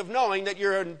pain of knowing that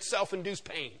you're in self-induced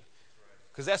pain.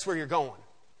 Because that's where you're going.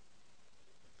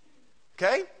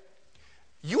 Okay?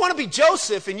 You want to be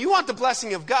Joseph and you want the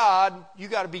blessing of God, you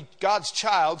got to be God's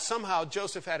child. Somehow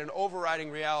Joseph had an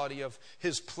overriding reality of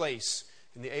his place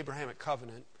in the Abrahamic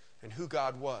covenant and who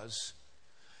God was.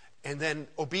 And then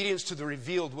obedience to the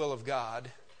revealed will of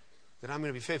God, that I'm going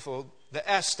to be faithful. The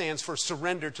S stands for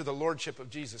surrender to the lordship of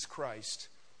Jesus Christ.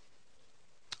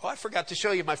 Oh, I forgot to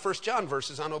show you my 1 John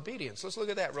verses on obedience. Let's look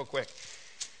at that real quick.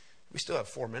 We still have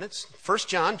 4 minutes. 1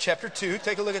 John chapter 2,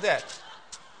 take a look at that.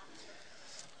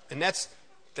 And that's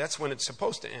when it's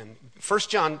supposed to end. 1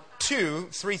 John 2,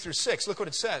 3 through 6. Look what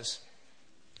it says.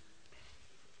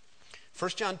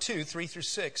 1 John 2, 3 through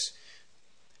 6.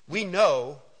 We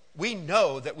know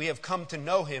that we have come to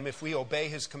know him if we obey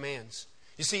his commands.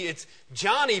 You see,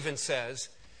 John even says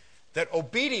that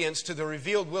obedience to the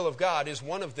revealed will of God is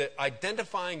one of the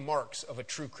identifying marks of a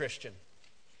true Christian.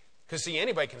 Because, see,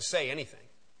 anybody can say anything.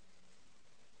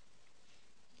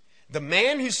 The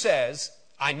man who says,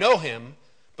 I know him,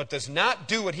 but does not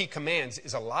do what he commands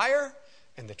is a liar,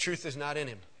 and the truth is not in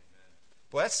him.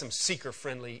 Boy, that's some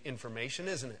seeker-friendly information,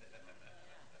 isn't it?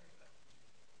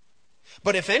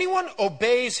 But if anyone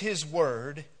obeys his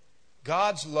word,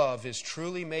 God's love is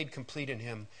truly made complete in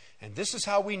him. And this is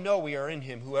how we know we are in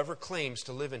him. Whoever claims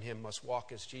to live in him must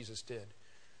walk as Jesus did.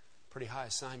 Pretty high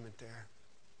assignment there.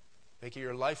 Make it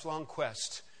your lifelong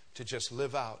quest to just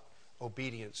live out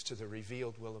obedience to the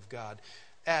revealed will of God.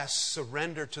 S,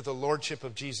 surrender to the lordship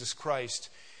of Jesus Christ.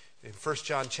 In 1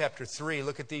 John chapter 3,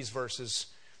 look at these verses.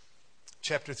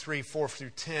 Chapter 3, 4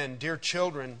 through 10. Dear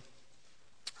children,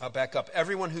 I'll back up.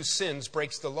 Everyone who sins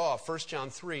breaks the law. 1 John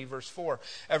 3, verse 4.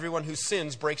 Everyone who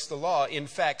sins breaks the law. In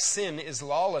fact, sin is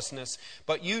lawlessness.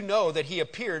 But you know that he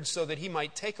appeared so that he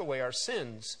might take away our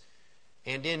sins.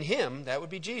 And in him, that would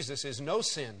be Jesus, is no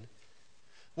sin.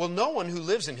 Well, no one who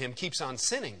lives in him keeps on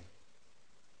sinning.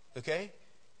 Okay?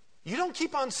 You don't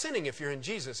keep on sinning if you're in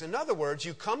Jesus. In other words,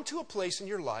 you come to a place in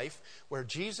your life where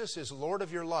Jesus is Lord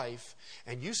of your life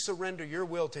and you surrender your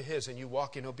will to his and you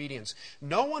walk in obedience.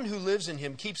 No one who lives in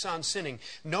him keeps on sinning.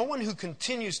 No one who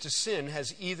continues to sin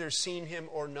has either seen him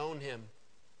or known him.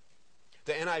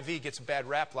 The NIV gets a bad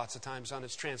rap lots of times on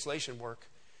its translation work,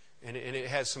 and it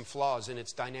has some flaws in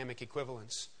its dynamic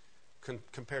equivalence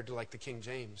compared to like the King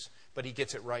James. But he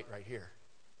gets it right here.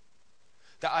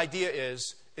 The idea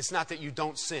is, it's not that you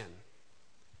don't sin.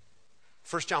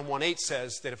 1 John 1:8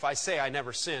 says that if I say I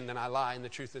never sin, then I lie and the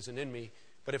truth isn't in me.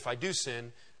 But if I do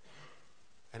sin,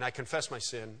 and I confess my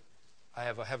sin, I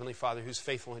have a heavenly Father who's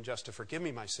faithful and just to forgive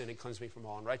me my sin and cleanse me from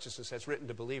all unrighteousness. That's written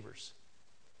to believers.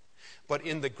 But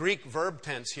in the Greek verb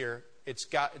tense here,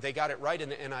 they got it right in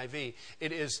the NIV.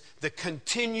 It is the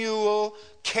continual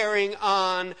carrying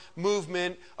on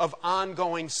movement of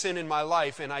ongoing sin in my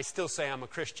life, and I still say I'm a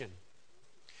Christian.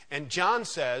 And John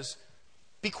says,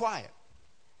 be quiet.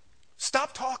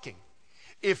 Stop talking.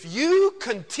 If you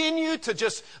continue to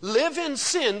just live in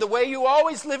sin the way you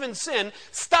always live in sin,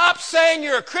 stop saying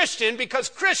you're a Christian, because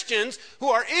Christians who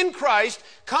are in Christ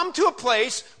come to a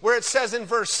place where it says in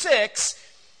verse 6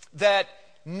 that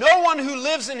no one who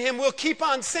lives in him will keep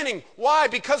on sinning. Why?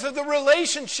 Because of the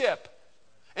relationship.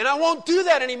 And I won't do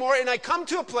that anymore, and I come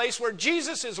to a place where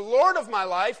Jesus is Lord of my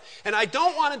life, and I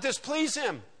don't want to displease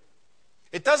him.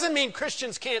 It doesn't mean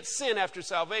Christians can't sin after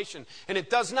salvation. And it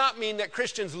does not mean that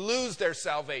Christians lose their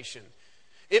salvation.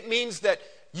 It means that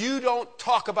you don't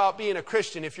talk about being a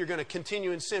Christian if you're going to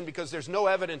continue in sin because there's no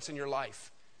evidence in your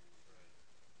life.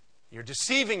 You're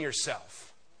deceiving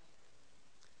yourself.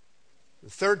 The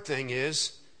third thing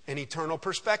is an eternal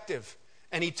perspective.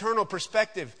 An eternal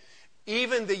perspective.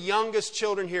 Even the youngest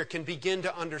children here can begin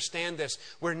to understand this.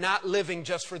 We're not living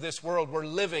just for this world. We're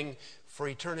living for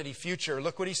eternity future.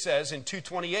 Look what he says in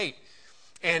 2:28.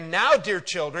 And now, dear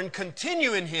children,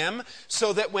 continue in him,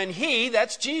 so that when he,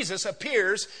 that's Jesus,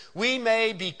 appears, we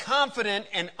may be confident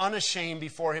and unashamed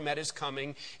before him at his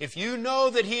coming. If you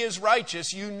know that he is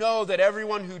righteous, you know that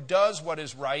everyone who does what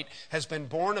is right has been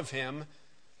born of him.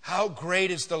 How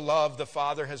great is the love the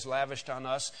Father has lavished on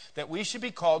us, that we should be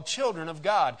called children of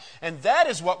God. And that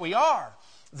is what we are.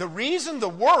 The reason the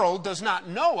world does not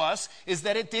know us is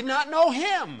that it did not know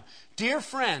him. Dear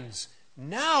friends,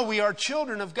 now we are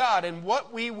children of God, and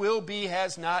what we will be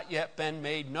has not yet been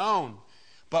made known.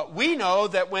 But we know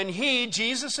that when he,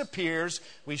 Jesus, appears,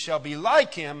 we shall be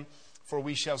like him, for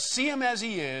we shall see him as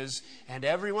he is. And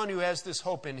everyone who has this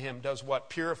hope in him does what?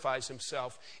 Purifies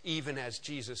himself, even as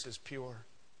Jesus is pure.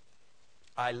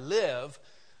 I live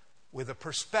with a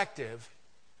perspective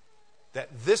that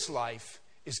this life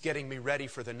is getting me ready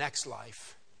for the next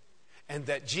life, and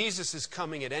that Jesus is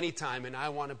coming at any time, and I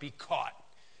want to be caught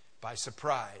by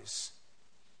surprise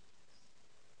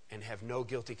and have no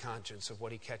guilty conscience of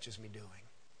what he catches me doing.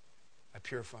 I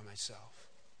purify myself.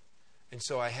 And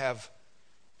so I have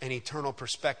an eternal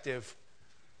perspective.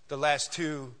 The last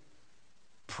two,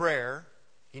 prayer.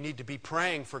 You need to be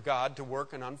praying for God to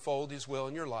work and unfold his will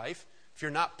in your life. If you're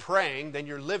not praying, then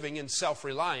you're living in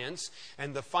self-reliance.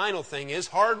 And the final thing is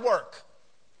hard work.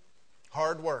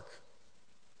 Hard work.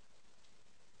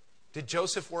 Did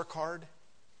Joseph work hard?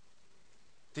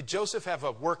 Did Joseph have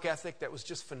a work ethic that was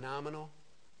just phenomenal?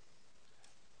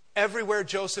 Everywhere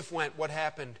Joseph went, what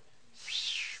happened?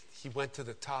 He went to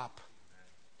the top.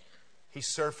 He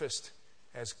surfaced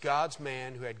as God's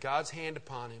man who had God's hand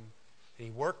upon him. And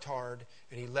he worked hard,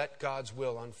 and he let God's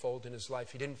will unfold in his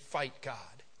life. He didn't fight God.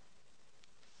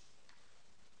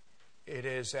 It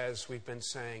is, as we've been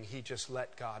saying, he just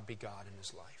let God be God in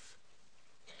his life.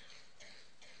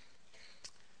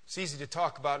 It's easy to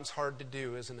talk about, and it's hard to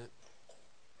do, isn't it?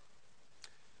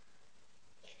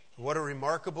 What a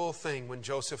remarkable thing when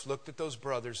Joseph looked at those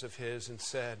brothers of his and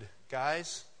said,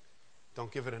 guys,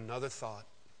 don't give it another thought.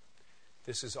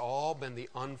 This has all been the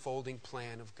unfolding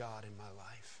plan of God in my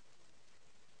life.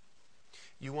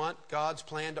 You want God's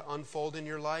plan to unfold in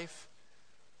your life?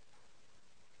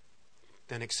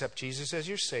 Then accept Jesus as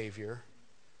your Savior.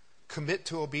 Commit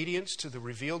to obedience to the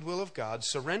revealed will of God.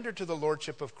 Surrender to the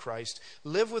Lordship of Christ.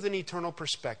 Live with an eternal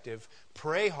perspective.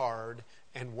 Pray hard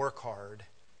and work hard.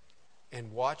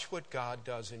 And watch what God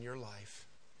does in your life.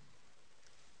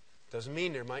 Doesn't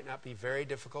mean there might not be very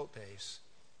difficult days.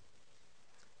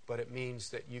 But it means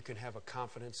that you can have a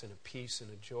confidence and a peace and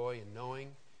a joy in knowing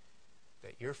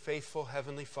that your faithful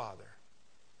Heavenly Father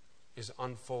is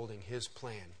unfolding his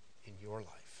plan in your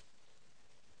life.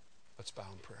 Let's bow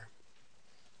in prayer.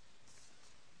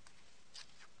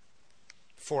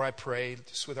 Before I pray,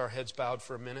 just with our heads bowed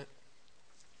for a minute,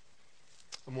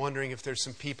 I'm wondering if there's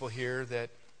some people here that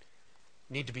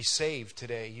need to be saved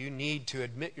today. You need to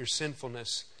admit your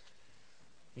sinfulness.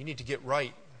 You need to get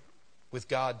right with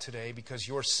God today because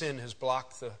your sin has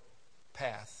blocked the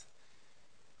path.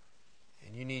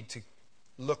 And you need to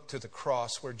look to the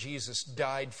cross where Jesus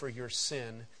died for your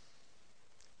sin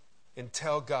and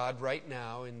tell God right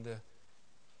now in the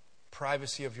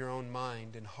privacy of your own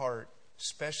mind and heart,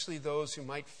 especially those who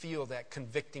might feel that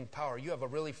convicting power. You have a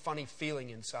really funny feeling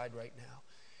inside right now.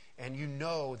 And you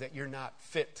know that you're not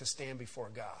fit to stand before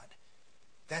God.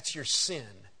 That's your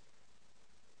sin.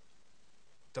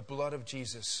 The blood of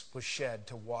Jesus was shed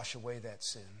to wash away that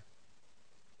sin.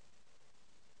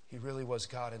 He really was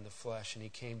God in the flesh, and he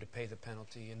came to pay the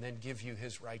penalty and then give you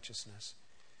his righteousness.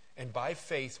 And by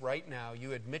faith, right now,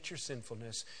 you admit your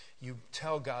sinfulness. You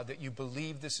tell God that you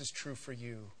believe this is true for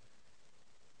you.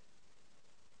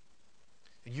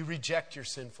 And you reject your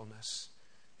sinfulness.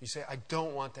 You say, I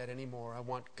don't want that anymore. I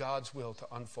want God's will to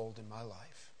unfold in my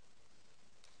life.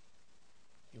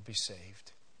 You'll be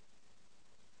saved.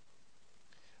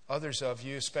 Others of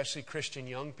you, especially Christian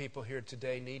young people here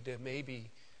today, need to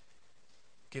maybe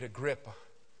get a grip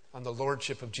on the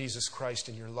lordship of Jesus Christ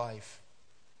in your life.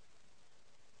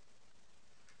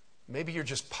 Maybe you're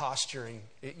just posturing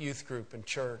at youth group and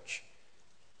church.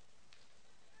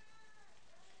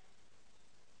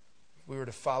 If we were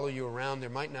to follow you around, there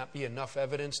might not be enough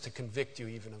evidence to convict you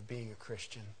even of being a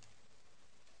Christian.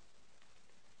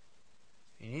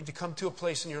 You need to come to a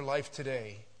place in your life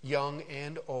today, young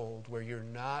and old, where you're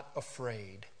not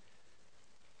afraid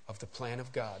of the plan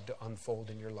of God to unfold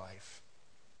in your life.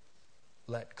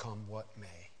 Let come what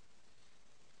may.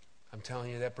 I'm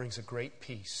telling you, that brings a great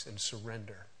peace and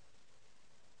surrender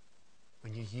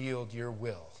when you yield your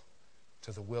will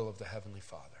to the will of the Heavenly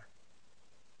Father.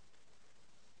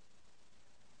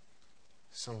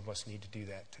 Some of us need to do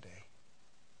that today.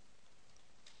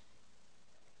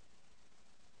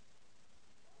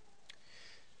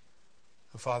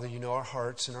 Father, you know our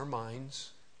hearts and our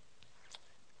minds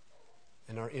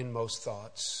and our inmost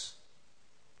thoughts.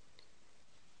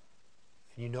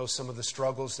 And you know some of the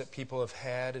struggles that people have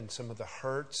had and some of the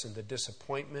hurts and the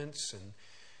disappointments. And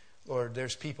Lord,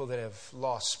 there's people that have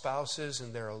lost spouses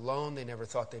and they're alone. They never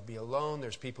thought they'd be alone.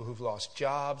 There's people who've lost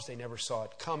jobs. They never saw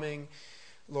it coming.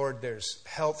 Lord, there's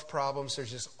health problems. There's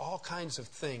just all kinds of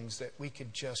things that we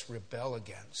could just rebel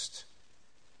against.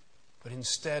 But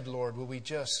instead, Lord, will you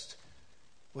just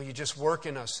work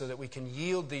in us so that we can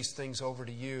yield these things over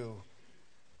to you,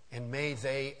 and may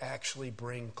they actually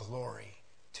bring glory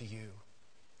to you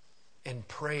and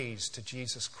praise to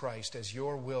Jesus Christ as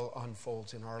your will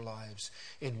unfolds in our lives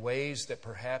in ways that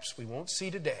perhaps we won't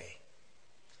see today.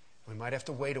 We might have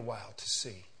to wait a while to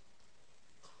see.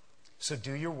 So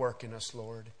do your work in us,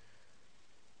 Lord.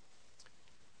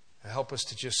 Help us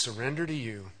to just surrender to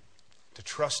you, to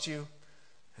trust you,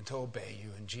 and to obey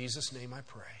you. In Jesus' name I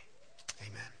pray.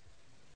 Amen.